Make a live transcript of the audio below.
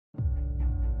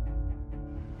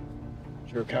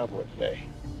You're a cowboy today.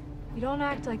 You don't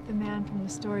act like the man from the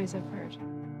stories I've heard.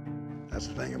 That's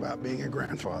the thing about being a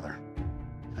grandfather.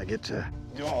 I get to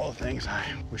do all the things I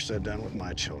wish I'd done with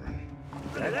my children.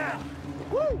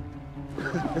 Woo!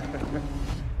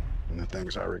 And the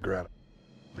things I regret,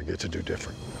 I get to do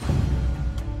different.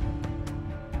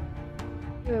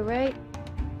 You were right.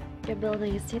 You're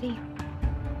building a city.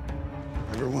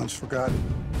 Everyone's forgotten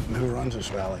who runs this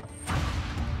valley.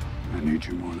 I need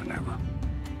you more than ever.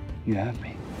 You have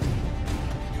me.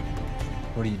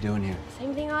 What are you doing here?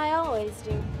 Same thing I always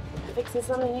do. Fixing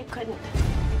something you couldn't.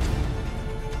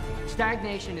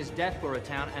 Stagnation is death for a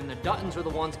town, and the Dattons are the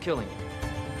ones killing it.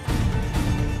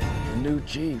 The new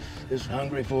chief is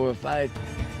hungry for a fight.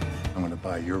 I'm gonna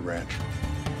buy your ranch,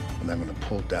 and I'm gonna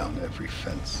pull down every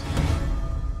fence.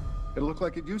 It'll look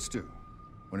like it used to,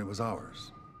 when it was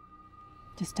ours.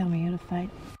 Just tell me who to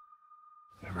fight.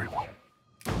 Everyone.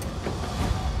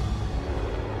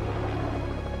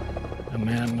 A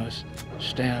man must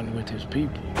stand with his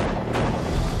people.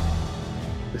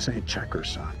 This ain't checkers,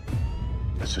 son.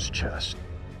 This is chess,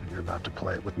 and you're about to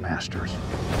play it with masters.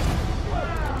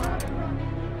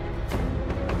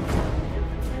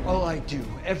 All I do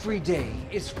every day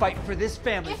is fight for this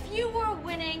family. If you were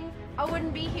winning, I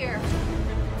wouldn't be here.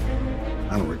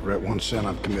 I don't regret one sin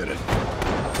I've committed.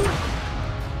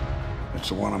 It's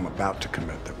the one I'm about to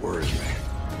commit that worries me.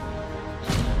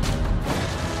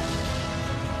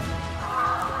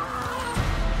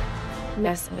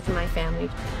 Mess with my family.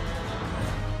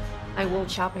 I will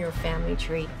chop your family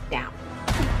tree down.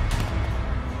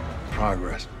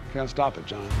 Progress. Can't stop it,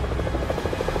 John.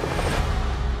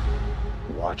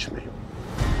 Watch me.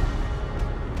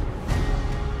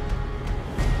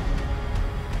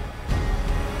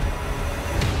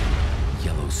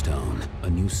 Yellowstone, a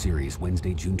new series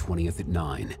Wednesday, June 20th at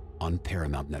 9 on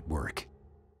Paramount Network.